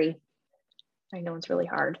scary. I know it's really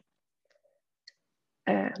hard.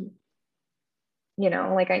 I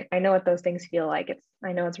know what those things feel like.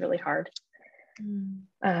 I know it's really hard.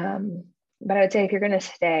 But I would say, if you're going to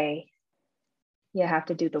stay, you have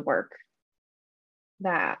to do the work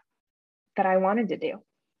that I wanted to do.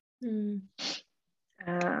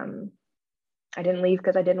 I didn't leave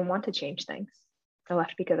because I didn't want to change things. I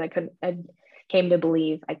left because I came to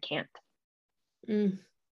believe I can't.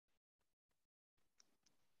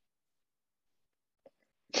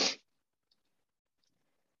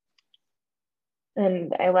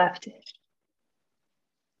 And I left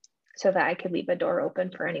so that I could leave a door open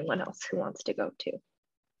for anyone else who wants to go too.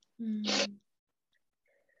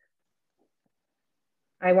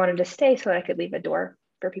 I wanted to stay so that I could leave a door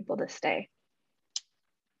for people to stay.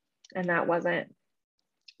 And that wasn't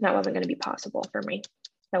going to be possible for me.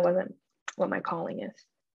 That wasn't what my calling is.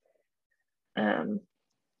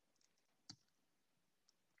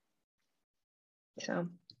 So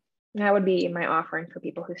that would be my offering for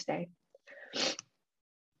people who stay.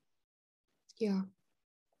 Yeah.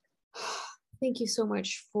 Thank you so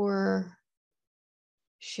much for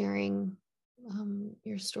sharing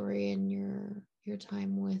your story and your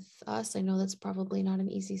time with us. I know that's probably not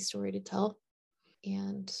an easy story to tell,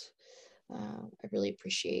 and I really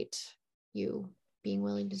appreciate you being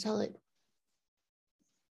willing to tell it.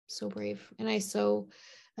 So brave. And I so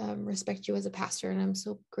respect you as a pastor, and I'm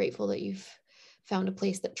so grateful that you've found a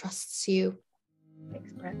place that trusts you.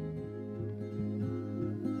 Thanks, Brett.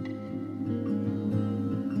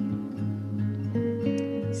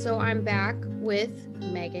 So I'm back with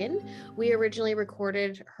Megan. We originally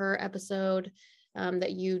recorded her episode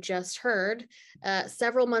that you just heard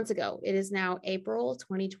several months ago. It is now April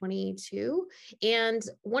 2022. And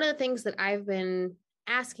one of the things that I've been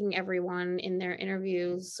asking everyone in their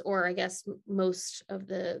interviews, or I guess most of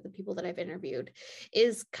the people that I've interviewed,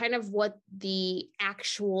 is kind of what the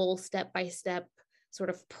actual step-by-step sort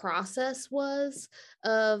of process was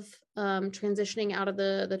of transitioning out of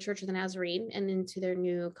the Church of the Nazarene and into their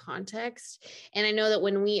new context. And I know that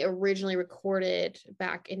when we originally recorded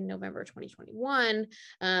back in November 2021,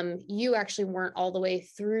 you actually weren't all the way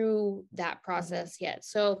through that process yet.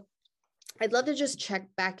 So I'd love to just check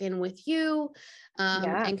back in with you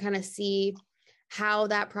and kind of see how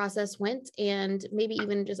that process went, and maybe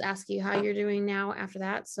even just ask you how you're doing now after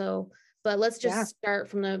that. So, but let's just start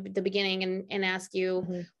from the beginning and ask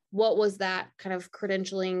you, what was that kind of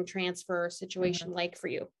credentialing transfer situation like for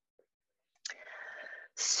you?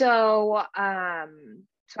 So I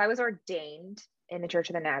was ordained in the Church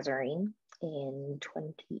of the Nazarene in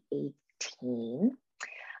 2018.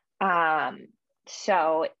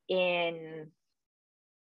 So in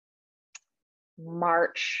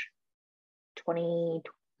March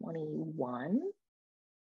 2021,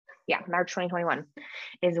 March 2021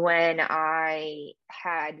 is when I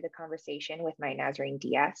had the conversation with my Nazarene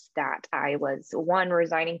DS that I was, one,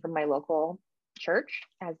 resigning from my local church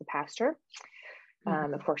as the pastor,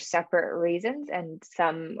 of course, separate reasons and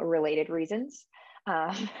some related reasons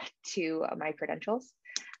to my credentials.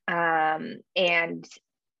 And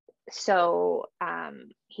so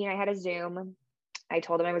he and I had a Zoom. I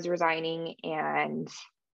told him I was resigning, and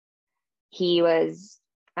he was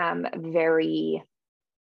very,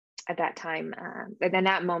 at that time, and in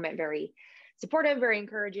that moment, very supportive, very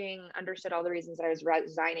encouraging, understood all the reasons that I was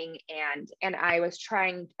resigning. And I was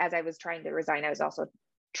trying, as I was trying to resign, I was also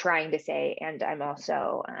trying to say, and I'm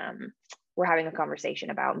also, we're having a conversation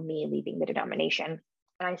about me leaving the denomination.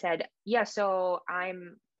 And I said, yeah, so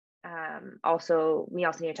we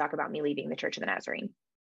also need to talk about me leaving the Church of the Nazarene.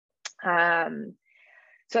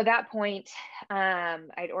 So at that point,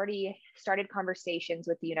 I'd already started conversations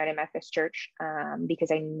with the United Methodist Church because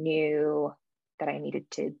I knew that I needed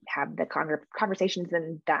to have the conversations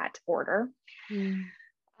in that order.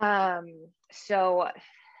 So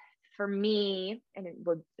for me,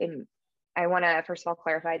 I want to first of all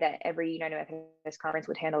clarify that every United Methodist conference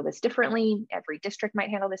would handle this differently. Every district might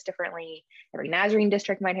handle this differently. Every Nazarene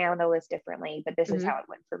district might handle this differently, but this is how it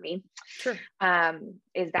went for me. Sure.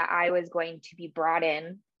 Is that I was going to be brought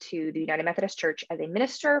in to the United Methodist Church as a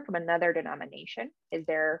minister from another denomination, is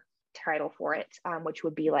their title for it, which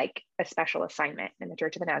would be like a special assignment in the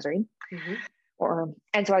Church of the Nazarene.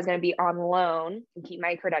 And so I was going to be on loan and keep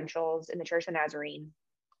my credentials in the Church of the Nazarene,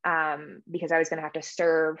 because I was going to have to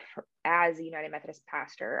serve as a United Methodist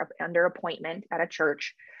pastor under appointment at a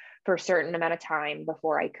church for a certain amount of time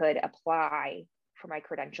before I could apply for my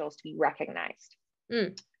credentials to be recognized.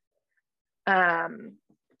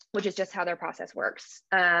 Which is just how their process works.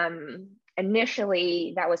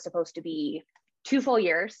 Initially, that was supposed to be 2 full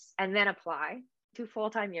years and then apply 2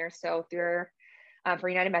 full-time years. So for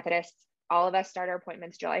United Methodists, all of us start our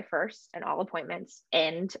appointments July 1st, and all appointments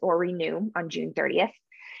end or renew on June 30th.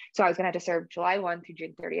 So I was going to have to serve July 1 through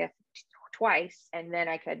June 30th twice, and then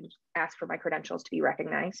I could ask for my credentials to be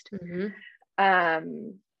recognized.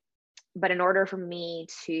 But in order for me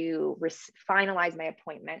to finalize my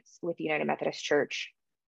appointments with the United Methodist Church,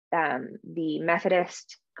 the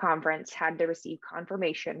Methodist Conference had to receive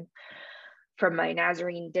confirmation from my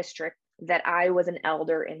Nazarene district that I was an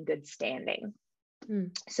elder in good standing.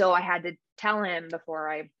 So I had to tell him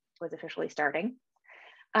before I was officially starting.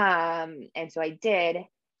 And so I did.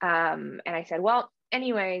 And I said, well,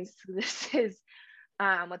 anyways, this is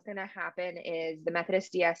what's going to happen is the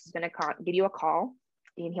Methodist DS is going to give you a call,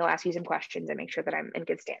 and he'll ask you some questions and make sure that I'm in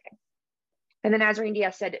good standing. And the Nazarene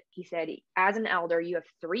DS said, as an elder, you have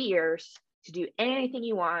 3 years to do anything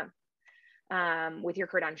you want with your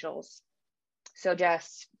credentials. So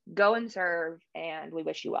just go and serve, and we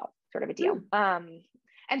wish you well, sort of a deal.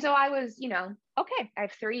 And so I was, okay, I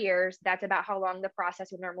have 3 years. That's about how long the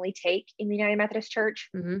process would normally take in the United Methodist Church.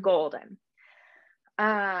 Golden.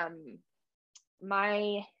 My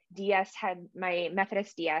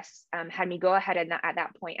Methodist DS had me go ahead and at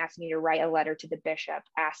that point asked me to write a letter to the bishop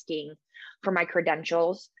asking for my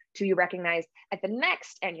credentials to be recognized at the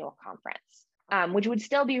next annual conference, which would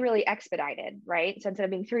still be really expedited, right? So instead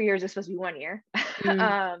of being 3 years, it's supposed to be 1 year.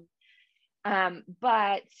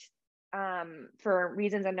 But for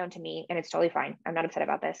reasons unknown to me, and it's totally fine, I'm not upset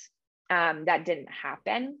about this, that didn't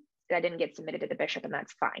happen. That didn't get submitted to the bishop, and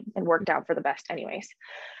that's fine, and worked out for the best anyways.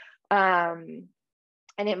 And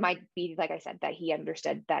it might be, like I said, that he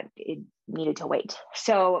understood that it needed to wait.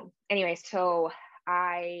 So anyway,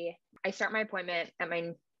 I start my appointment at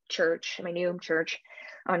my church, my new church,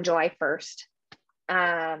 on July 1st.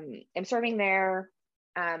 I'm serving there.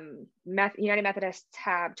 United Methodists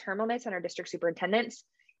have term limits on our district superintendents,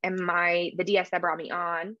 and the DS that brought me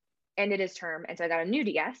on ended his term, and so I got a new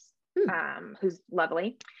DS who's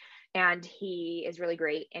lovely. And he is really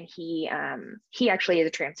great. And he actually is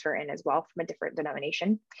a transfer in as well from a different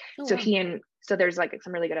denomination. Oh, So wow. so there's like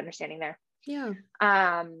some really good understanding there. Yeah.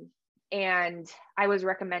 And I was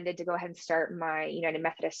recommended to go ahead and start my United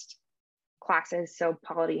Methodist classes. So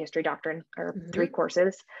polity, history, doctrine are 3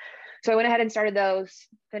 courses. So I went ahead and started those,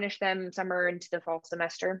 finished them summer into the fall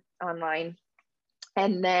semester online.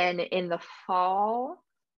 And then in the fall,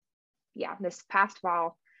 this past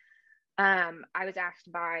fall, I was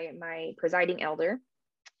asked by my presiding elder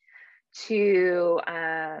who's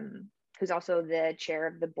also the chair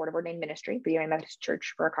of the Board of Ordained Ministry for the United Methodist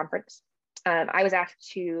Church for a conference. I was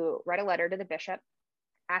asked to write a letter to the bishop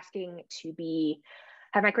asking to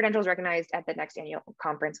have my credentials recognized at the next annual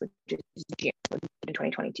conference, which is June in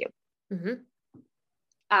 2022.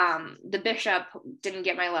 The bishop didn't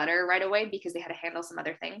get my letter right away because they had to handle some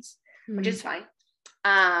other things, which is fine.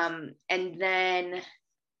 And then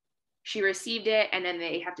she received it, and then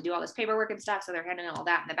they have to do all this paperwork and stuff. So they're handling all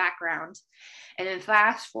that in the background. And then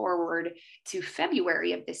fast forward to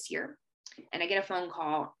February of this year, and I get a phone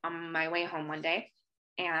call on my way home one day.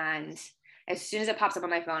 And as soon as it pops up on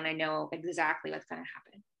my phone, I know exactly what's going to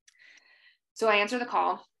happen. So I answer the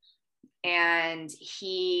call, and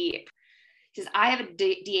he says, I have a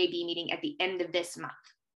DAB meeting at the end of this month.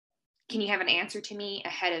 Can you have an answer to me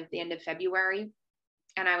ahead of the end of February?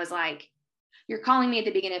 And I was like, you're calling me at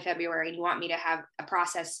the beginning of February and you want me to have a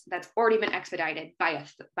process that's already been expedited by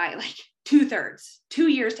like 2/3, 2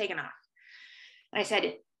 years taken off. And I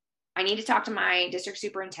said, I need to talk to my district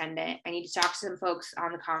superintendent. I need to talk to some folks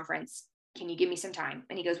on the conference. Can you give me some time?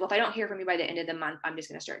 And he goes, well, if I don't hear from you by the end of the month, I'm just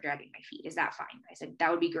going to start dragging my feet. Is that fine? I said,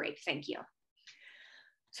 that would be great. Thank you.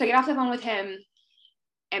 So I get off the phone with him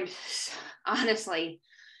and honestly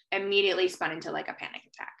immediately spun into like a panic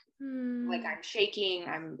attack. Like I'm shaking,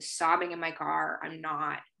 I'm sobbing in my car. I'm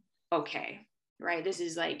not okay. Right. This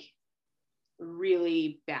is like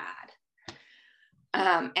really bad.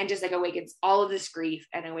 And just like awakens all of this grief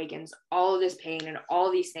and awakens all of this pain and all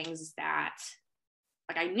of these things that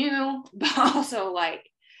like I knew, but also like,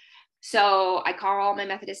 so I call my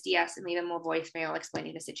Methodist DS and leave him a voicemail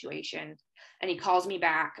explaining the situation. And he calls me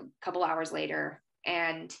back a couple hours later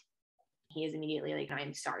and he is immediately like,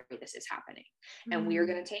 I'm sorry this is happening. And we are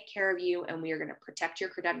going to take care of you and we are going to protect your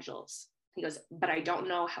credentials. He goes, but I don't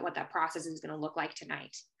know what that process is going to look like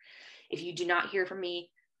tonight. If you do not hear from me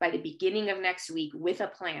by the beginning of next week with a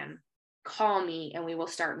plan, call me and we will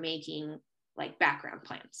start making like background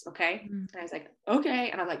plans. Okay. And I was like,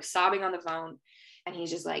 okay. And I'm like sobbing on the phone and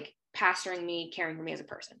he's just like pastoring me, caring for me as a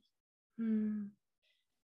person.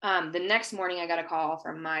 The next morning I got a call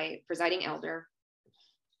from my presiding elder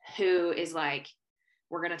who is like,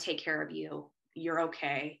 we're going to take care of you. You're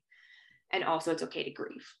okay. And also it's okay to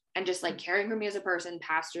grieve. And just like caring for me as a person,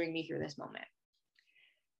 pastoring me through this moment.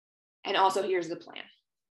 And also here's the plan.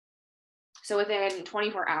 So within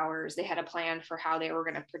 24 hours, they had a plan for how they were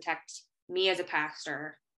going to protect me as a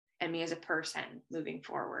pastor and me as a person moving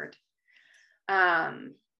forward.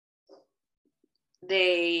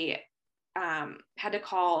 They had to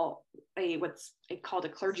call what's called a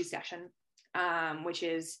clergy session, which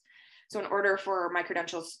is, so in order for my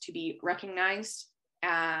credentials to be recognized,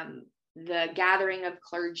 the gathering of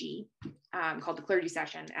clergy, called the clergy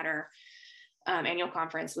session at our annual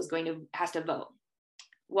conference has to vote.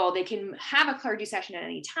 Well, they can have a clergy session at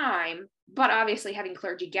any time, but obviously having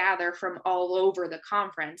clergy gather from all over the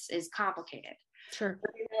conference is complicated. Sure.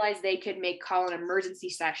 But they realized they could call an emergency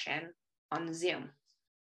session on Zoom.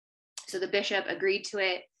 So the bishop agreed to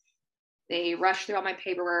it. They rushed through all my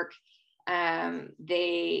paperwork.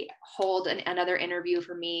 They hold another interview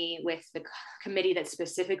for me with the committee that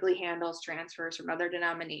specifically handles transfers from other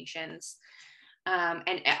denominations.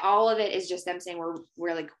 And all of it is just them saying,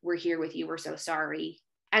 we're here with you. We're so sorry.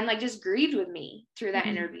 And like just grieved with me through that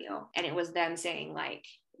interview. And it was them saying like,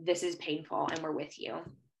 this is painful and we're with you.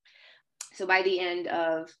 So by the end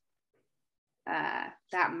of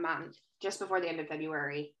that month, just before the end of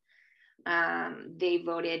February, they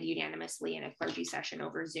voted unanimously in a clergy session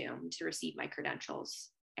over Zoom to receive my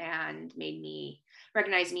credentials and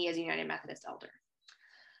recognize me as a United Methodist elder.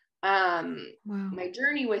 Wow. My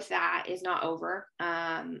journey with that is not over.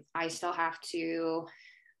 I still have to,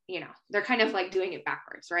 they're kind of like doing it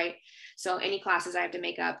backwards, right? So any classes I have to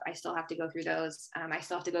make up, I still have to go through those. I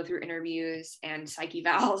still have to go through interviews and psych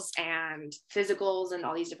evals and physicals and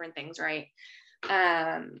all these different things, right?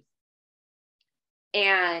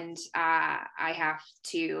 And I have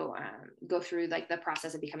to go through like the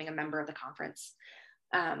process of becoming a member of the conference.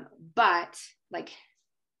 But like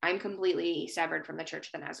I'm completely severed from the Church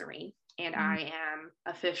of the Nazarene, and I am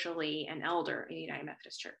officially an elder in the United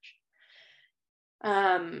Methodist Church.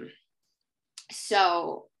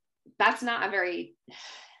 So that's not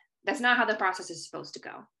how the process is supposed to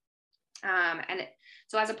go.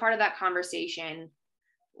 So as a part of that conversation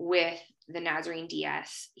with the Nazarene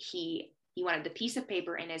DS, he wanted the piece of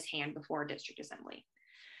paper in his hand before district assembly.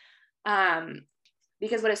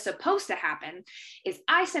 Because what is supposed to happen is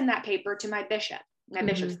I send that paper to my bishop. My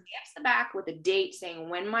bishop stamps the back with a date saying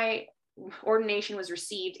when my ordination was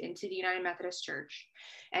received into the United Methodist Church,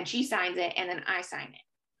 and she signs it, and then I sign it.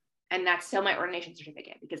 And that's still my ordination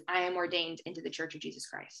certificate, because I am ordained into the Church of Jesus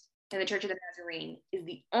Christ. And the Church of the Nazarene is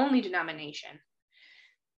the only denomination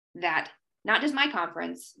that, not just my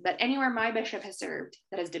conference, but anywhere my bishop has served,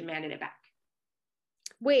 that has demanded it back.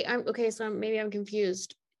 Wait, so maybe I'm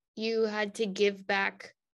confused. You had to give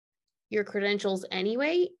back your credentials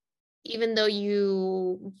anyway, even though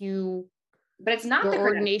but it's not your the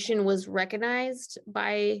ordination was recognized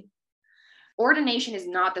by. Ordination is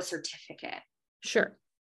not the certificate. Sure.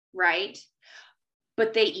 Right?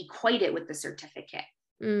 But they equate it with the certificate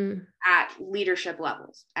at leadership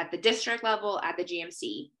levels, at the district level, at the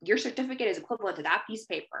GMC. Your certificate is equivalent to that piece of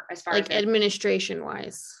paper as far as administration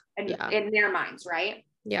wise. In their minds, right?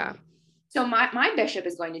 Yeah. So my bishop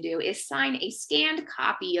is going to do is sign a scanned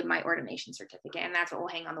copy of my ordination certificate, and that's what will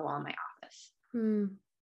hang on the wall in my office.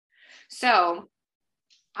 So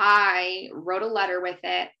I wrote a letter with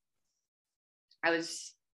it. I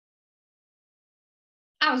was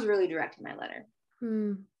really direct in my letter.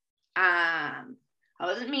 I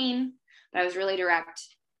wasn't mean, but I was really direct,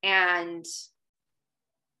 and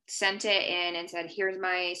sent it in and said, here's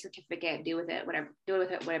my certificate, do with it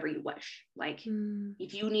whatever you wish. Like,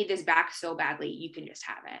 if you need this back so badly, you can just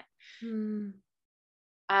have it.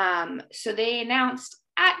 So they announced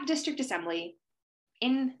at district assembly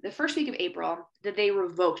in the first week of April that they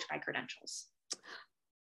revoked my credentials.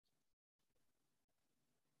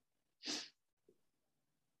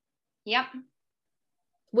 Yep.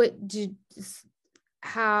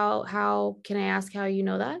 How can I ask how you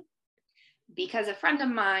know that? Because a friend of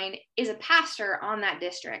mine is a pastor on that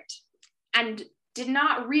district and did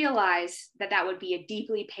not realize that would be a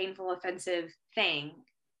deeply painful, offensive thing.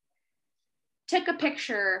 Took a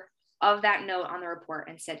picture of that note on the report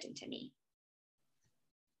and sent it to me.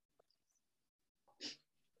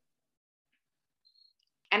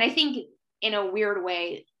 And I think in a weird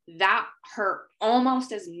way, that hurt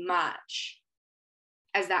almost as much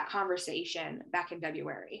as that conversation back in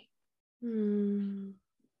February.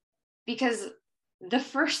 Because the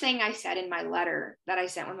first thing I said in my letter that I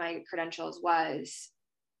sent with my credentials was,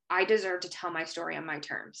 I deserve to tell my story on my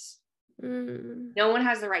terms. No one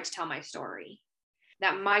has the right to tell my story.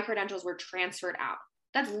 That my credentials were transferred out.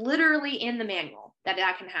 That's literally in the manual that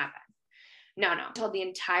can happen. No. I told the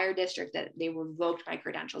entire district that they revoked my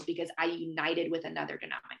credentials because I united with another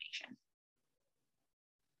denomination.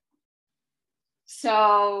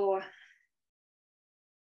 So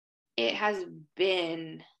it has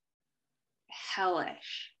been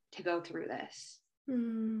hellish to go through this.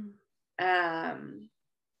 And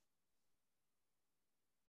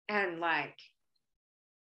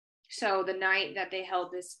so the night that they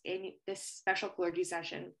held this special clergy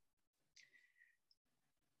session,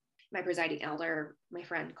 my presiding elder, my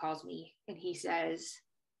friend, calls me and he says,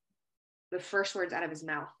 the first words out of his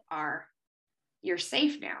mouth are, "You're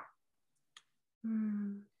safe now."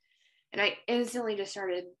 And I instantly just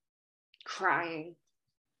started crying.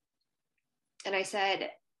 And I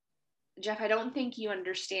said, "Jeff, I don't think you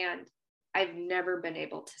understand. I've never been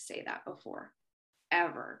able to say that before,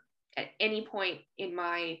 ever, at any point in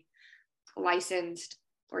my licensed,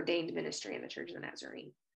 ordained ministry in the Church of the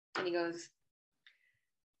Nazarene." And he goes,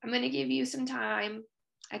 "I'm going to give you some time.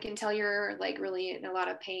 I can tell you're really in a lot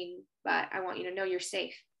of pain, but I want you to know you're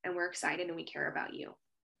safe, and we're excited and we care about you.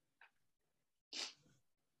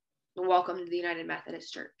 Welcome to the United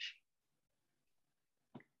Methodist Church."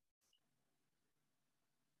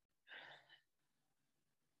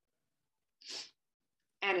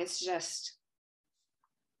 And it's just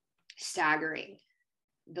staggering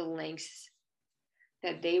the lengths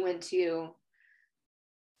that they went to,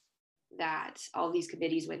 that all these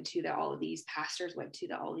committees went to, that all of these pastors went to,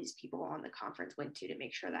 that all these people on the conference went to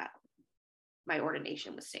make sure that my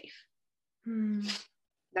ordination was safe.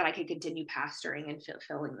 That I could continue pastoring and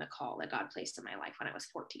fulfilling the call that God placed in my life when I was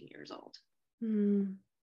 14 years old.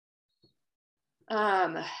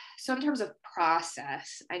 So in terms of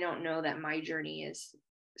process, I don't know that my journey is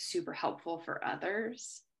super helpful for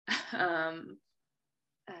others. I'm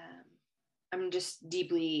just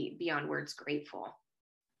deeply beyond words grateful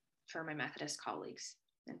for my Methodist colleagues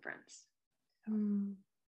and friends.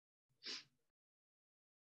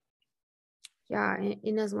 Yeah,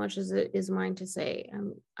 in as much as it is mine to say,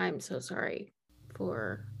 I'm so sorry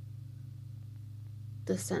for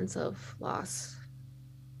the sense of loss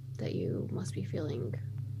that you must be feeling.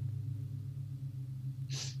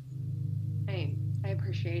 I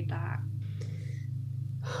appreciate that.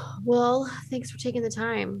 Well, thanks for taking the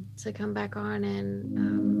time to come back on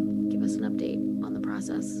and give us an update on the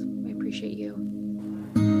process. I appreciate you.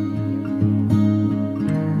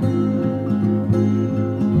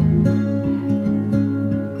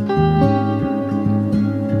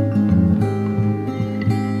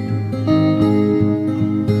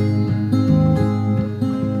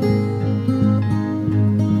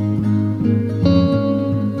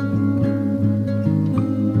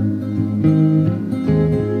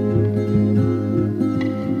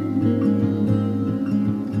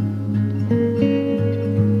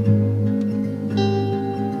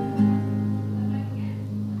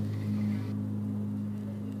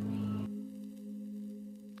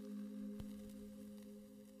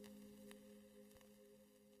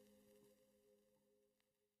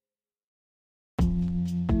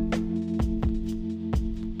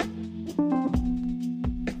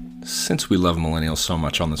 Since we love millennials so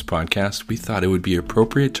much on this podcast, we thought it would be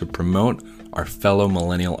appropriate to promote our fellow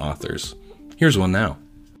millennial authors. Here's one now.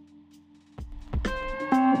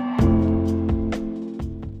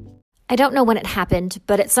 I don't know when it happened,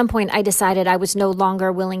 but at some point I decided I was no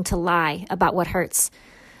longer willing to lie about what hurts.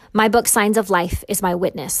 My book, Signs of Life, is my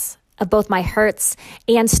witness of both my hurts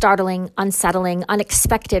and startling, unsettling,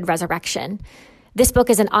 unexpected resurrection. This book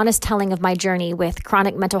is an honest telling of my journey with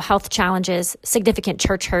chronic mental health challenges, significant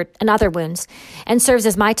church hurt, and other wounds, and serves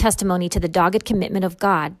as my testimony to the dogged commitment of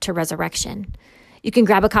God to resurrection. You can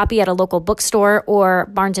grab a copy at a local bookstore or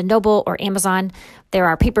Barnes & Noble or Amazon. There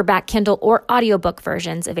are paperback, Kindle, or audiobook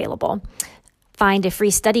versions available. Find a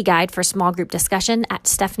free study guide for small group discussion at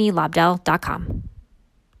stephanielobdell.com.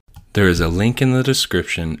 There is a link in the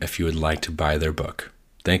description if you would like to buy their book.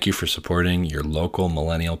 Thank you for supporting your local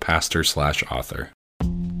millennial pastor/author.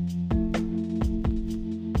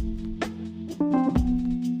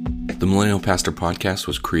 The Millennial Pastor Podcast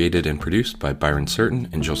was created and produced by Byron Certain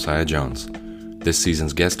and Josiah Jones. This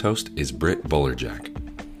season's guest host is Britt Bullerjack.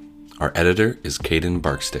 Our editor is Caden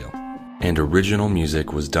Barksdale. And original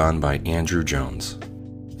music was done by Andrew Jones.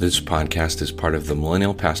 This podcast is part of the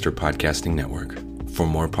Millennial Pastor Podcasting Network. For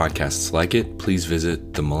more podcasts like it, please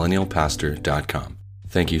visit themillennialpastor.com.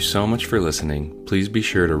 Thank you so much for listening. Please be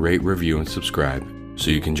sure to rate, review, and subscribe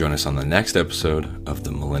so you can join us on the next episode of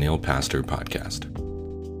the Millennial Pastor Podcast.